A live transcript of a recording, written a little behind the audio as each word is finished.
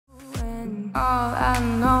All I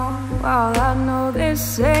know,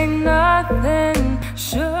 this ain't nothing.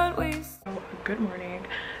 Should we? Oh, good morning.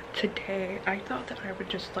 Today I thought that I would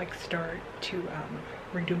just like start to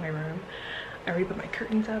redo my room. I already put my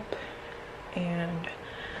curtains up and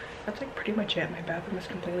that's like pretty much it. My bathroom is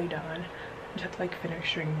completely done. I just have to like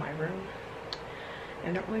finish doing my room.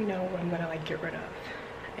 And I don't really know what I'm gonna like get rid of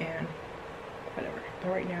and whatever. But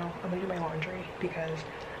right now I'm gonna do my laundry because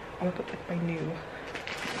I'm gonna put like my new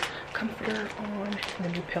comforter on and a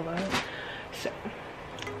new pillow. So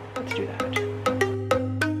let's do that.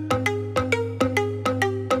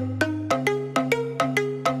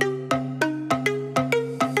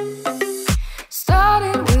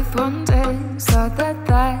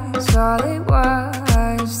 That's all it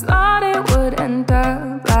was. Thought it would end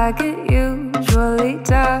up like it usually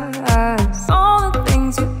does. All the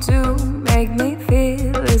things you do make me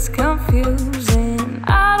feel it's confusing.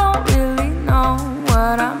 I don't really know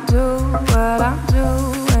what I'm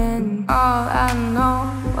doing. All I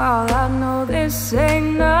know, this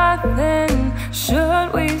ain't nothing.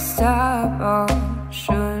 Should we stop or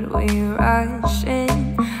should we rush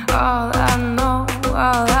in? All I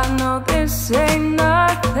know, this ain't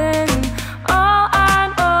nothing. All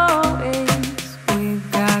I know is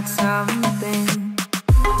we've got something.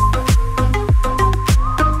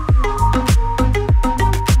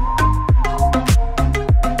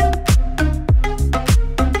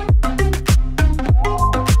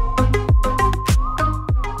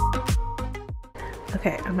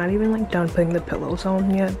 Okay, I'm not even like done putting the pillows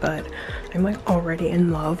on yet, but I'm like already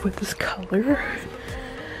in love with this color.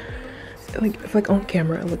 Like, if like on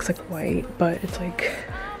camera it looks like white, but it's like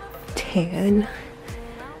tan-ish.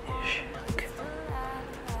 Like,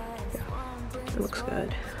 yeah, it looks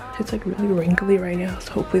good. It's like really wrinkly right now,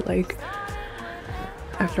 so hopefully like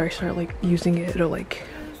after I start like using it, it'll like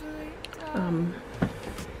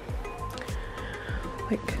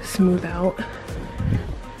smooth out.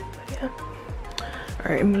 But yeah. All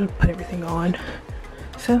right, I'm gonna put everything on.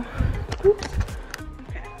 So, oops.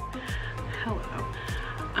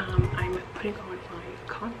 I'm putting on my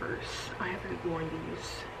Converse. I haven't worn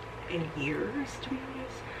these in years, to be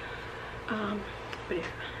honest. But yeah,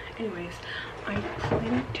 anyways, I'm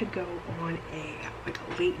planning to go on a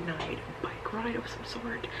late night bike ride of some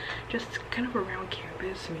sort, just kind of around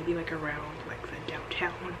campus, maybe like around like the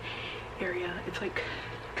downtown area. It's like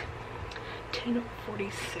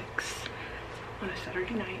 10:46 on a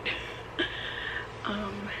Saturday night.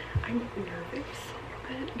 I'm nervous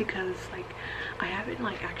because like I haven't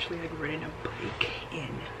like actually like ridden a bike in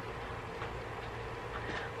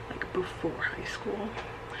like before high school,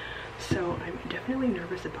 so I'm definitely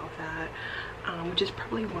nervous about that, which is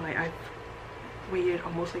probably why I've waited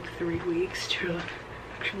almost like 3 weeks to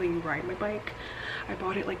actually ride my bike. I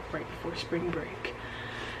bought it like right before spring break,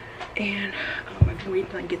 and I've been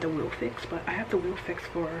waiting to like get the wheel fixed, but I have the wheel fixed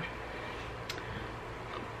for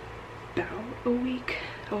about a week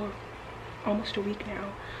or almost a week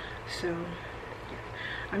now. So yeah,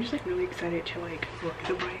 I'm just like really excited to like ride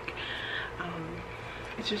the bike.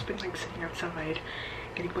 It's just been like sitting outside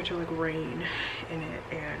getting a bunch of like rain in it,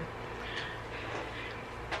 and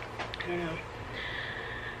I don't know,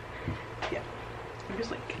 yeah, I'm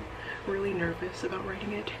just like really nervous about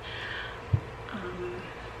riding it.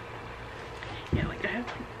 Yeah, like I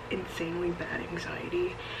have insanely bad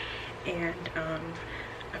anxiety, and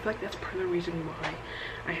I feel like that's part of the reason why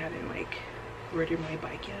I haven't like ridden my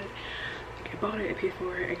bike yet. Like, I bought it, I paid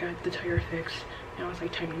for it, I got the tire fixed. Now it's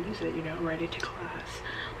like time to use it, you know, ride it to class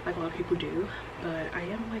like a lot of people do. But I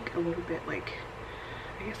am like a little bit like,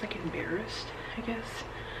 I guess like embarrassed, I guess,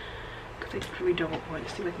 because I just really don't want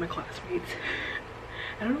to see like my classmates.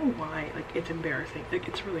 I don't know why like it's embarrassing, like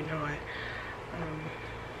it's really not.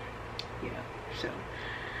 Yeah, so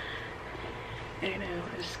I don't know,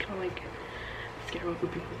 I just kind of like scared what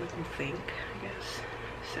people would think, I guess.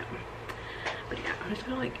 So, but yeah, I'm just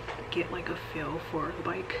gonna like get like a feel for the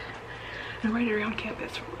bike and ride it around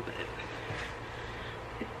campus for a little bit.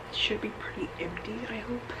 It should be pretty empty, I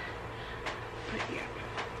hope. But yeah.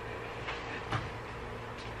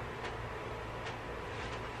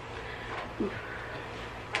 Oof.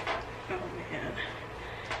 Oh man,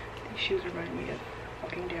 these shoes remind me of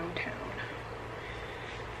walking downtown.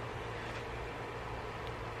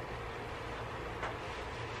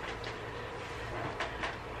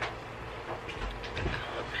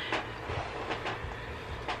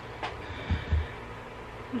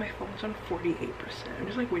 My phone's on 48%. I'm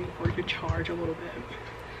just like waiting for it to charge a little bit.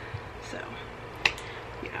 So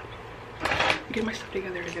yeah, get my stuff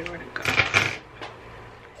together and then we're gonna go.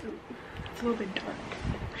 It's a little bit dark.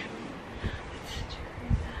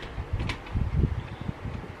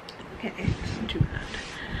 okay, it's not too bad.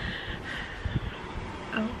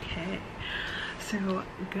 Okay, so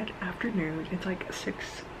good afternoon. It's like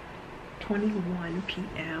 6:21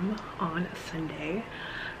 p.m. on Sunday.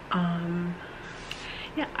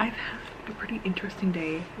 Yeah, I've had a pretty interesting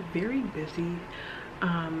day, very busy.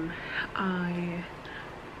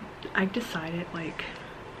 I decided like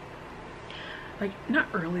not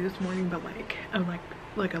early this morning, but like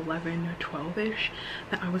 11 or 12ish,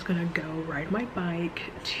 that I was gonna go ride my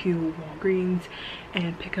bike to Walgreens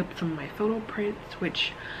and pick up some of my photo prints,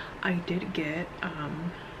 which I did get.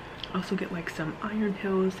 Also get like some iron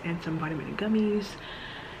pills and some vitamin gummies,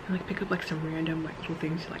 and like pick up like some random like little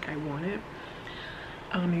things like I wanted.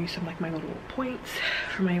 Maybe some like my little points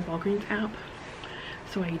for my Walgreens app.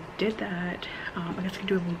 So I did that. I guess I can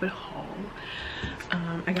do a little bit of haul.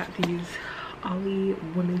 I got these Ollie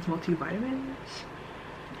women's multivitamins,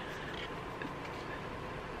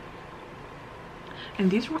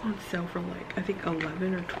 and these were on sale for like I think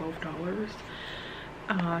 $11 or $12.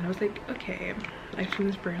 And I was like, okay, I've seen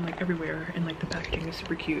this brand like everywhere, and like the packaging is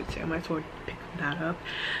super cute, so I might as well pick that up.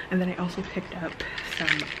 And then I also picked up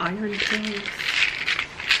some iron pills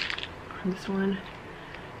from this one.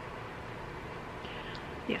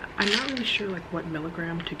 Yeah, I'm not really sure like what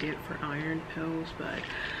milligram to get for iron pills, but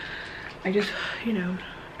I just, you know,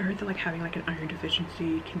 I heard that like having like an iron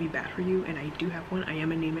deficiency can be bad for you, and I do have one. I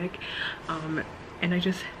am anemic, and I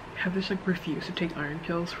just have this like refuse to take iron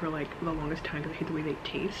pills for like the longest time because I hate the way they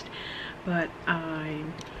taste. But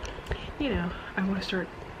you know, I want to start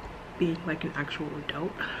being like an actual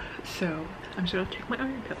adult, so I'm just gonna take my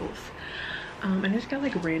iron pills. And I just got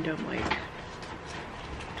like random like,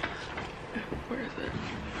 where is it?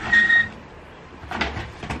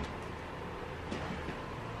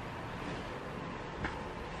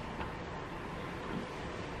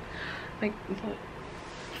 Like the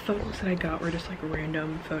photos that I got were just like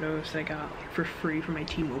random photos that I got like for free from my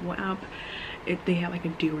T-Mobile app. They had like a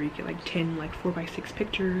deal where you get like 10 like 4x6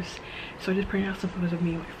 pictures. So I just printed out some photos of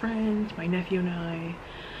me and my friends, my nephew and I,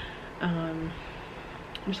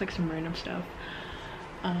 just like some random stuff.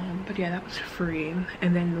 But yeah, that was free.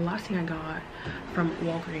 And then the last thing I got from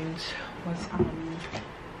Walgreens was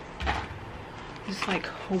this like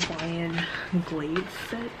Hawaiian glaze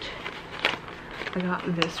set. I got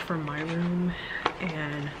this for my room,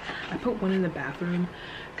 and I put one in the bathroom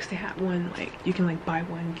because they had one like you can like buy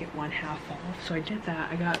one get one half off. So I did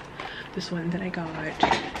that. I got this one. Then I got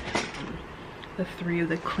the 3 of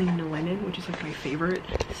the clean linen, which is like my favorite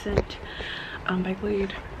scent by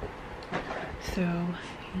Glade. So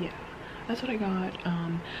yeah, that's what I got.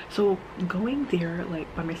 So going there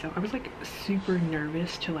like by myself, I was like super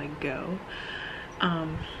nervous to like go,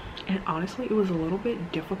 and honestly it was a little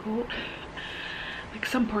bit difficult. Like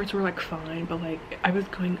some parts were like fine, but like I was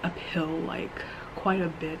going uphill like quite a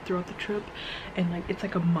bit throughout the trip, and like it's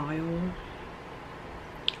like a mile.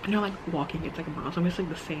 You know, like walking it's like a mile, so it's like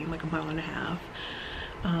the same, like a mile and a half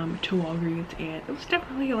to Walgreens. And it was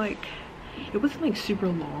definitely like, it wasn't like super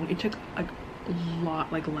long. It took like a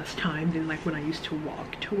lot like less time than like when I used to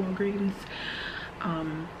walk to Walgreens,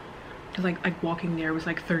 because like walking there was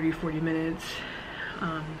like 30-40 minutes,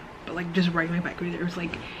 but like just riding my bike over there was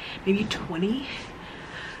like maybe 20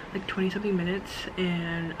 something minutes.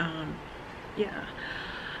 And yeah,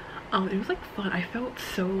 it was like fun. I felt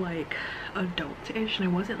so like adult-ish, and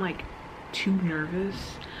I wasn't like too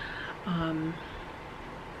nervous. And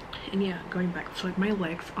yeah, going back, so like my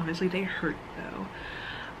legs honestly they hurt though.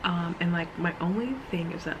 And like my only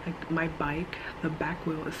thing is that like my bike, the back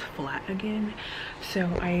wheel is flat again, so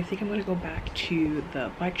I think I'm gonna go back to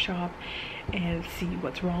the bike shop and see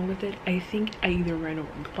what's wrong with it. I think I either ran over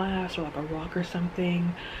glass or like a rock or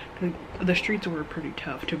something. The streets were pretty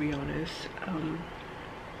tough, to be honest.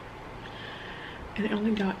 And I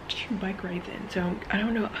only got 2 bike rides in, so I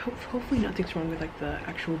don't know. Hopefully nothing's wrong with like the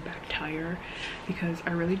actual back tire, because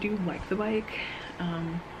I really do like the bike.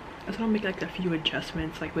 I just want to make like a few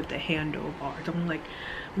adjustments like with the handlebars. I want to like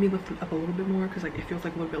let me lift them up a little bit more, because like it feels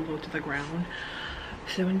like a little bit low to the ground.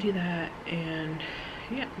 So I'm gonna do that. And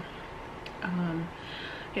yeah,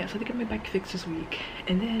 yeah, so I think I have my bike fixed this week.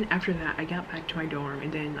 And then after that I got back to my dorm,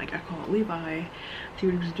 and then like I called Levi, see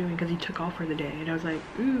what he was doing, because he took off for the day. And I was like,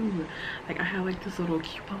 ooh, like I have like this little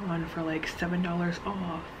coupon for like $7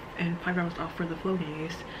 off and $5 off for the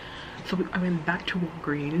Flonase. So I went back to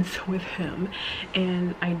Walgreens with him,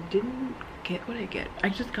 and I didn't get what I get. I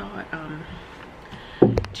just got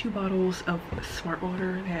 2 bottles of Smart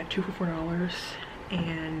Water. They had 2 for $4,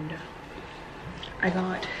 and I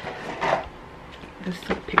got this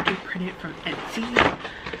like picture printed from Etsy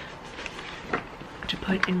to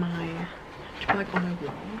put in my, to put like on my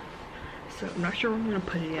wall. So I'm not sure where I'm gonna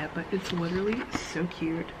put it yet, but it's literally so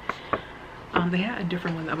cute. They had a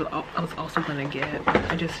different one that I was also gonna get, but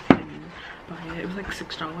I just didn't buy it. It was like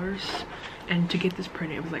 $6, and to get this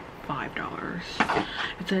print it was like $5.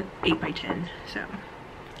 It's an 8x10, so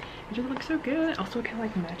it just looks so good. Also, it kind of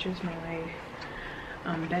like matches my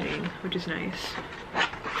bedding, which is nice.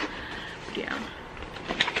 But yeah.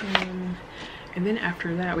 And then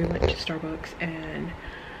after that we went to Starbucks, and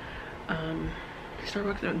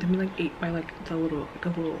Starbucks then we like ate by like a little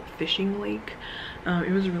fishing lake.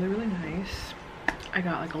 It was really nice. I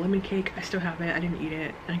got like a lemon cake. I still have it. I didn't eat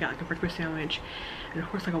it. And I got like a breakfast sandwich, and of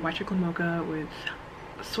course like a white chocolate mocha with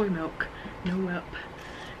soy milk, no whip.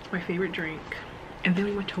 It's my favorite drink. And then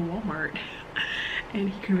we went to Walmart, and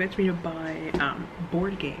he convinced me to buy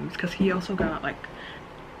board games, because he also got like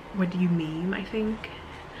What Do You Meme, I think,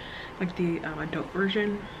 like the adult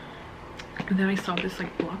version. And then I saw this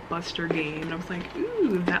like Blockbuster game, and I was like,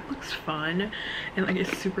 ooh, that looks fun, and like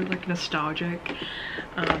it's super like nostalgic.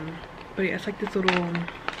 But yeah, it's like this little, you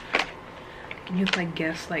can just like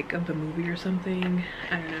guess like of the movie or something,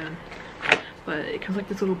 I don't know, but it comes like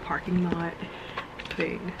this little parking lot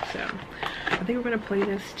thing. So I think we're gonna play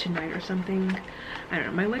this tonight or something. I don't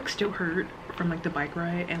know, my legs still hurt from like the bike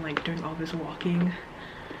ride and like doing all this walking.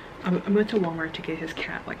 I went to Walmart to get his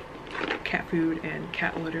cat, like cat food and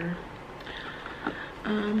cat litter.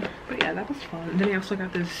 But yeah, that was fun. And then I also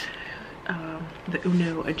got this the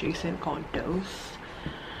Uno adjacent called Dose.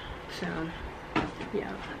 So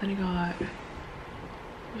yeah, then I got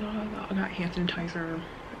hand sanitizer,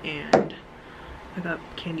 and I got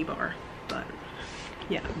candy bar. But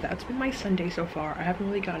yeah, that's been my Sunday so far. I haven't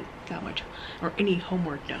really got that much or any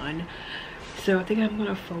homework done, so I think I'm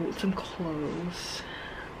gonna fold some clothes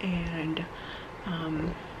and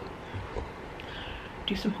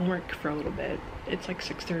do some homework for a little bit. It's like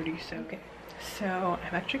 6:30, so okay. So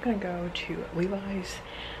I'm actually gonna go to Levi's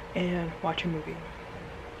and watch a movie.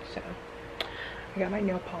 So I got my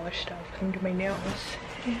nail polish stuff. I'm gonna do my nails,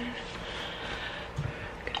 and I'm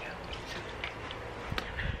gonna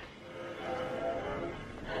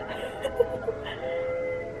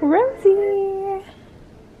go. Rosie.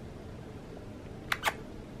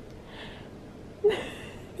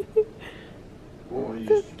 Oh, you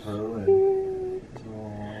used to turn.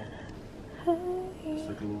 Hi. It's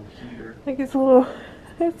like a little heater. Like his little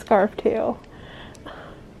scarf tail.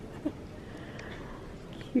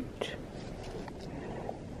 Cute.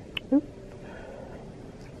 Oop.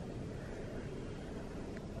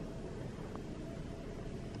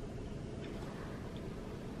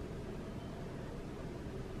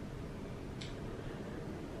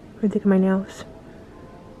 What do you think of my nails?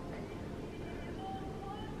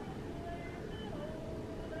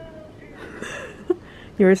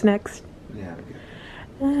 Yours next? Yeah.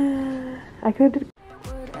 I could.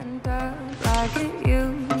 Would end up like it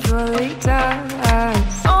usually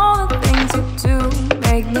does. All the things you do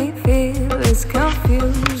make me feel as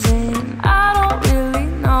confused